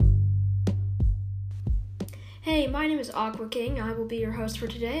Hey, my name is Aqua King. I will be your host for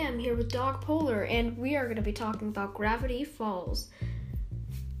today. I'm here with Dog Polar, and we are going to be talking about Gravity Falls.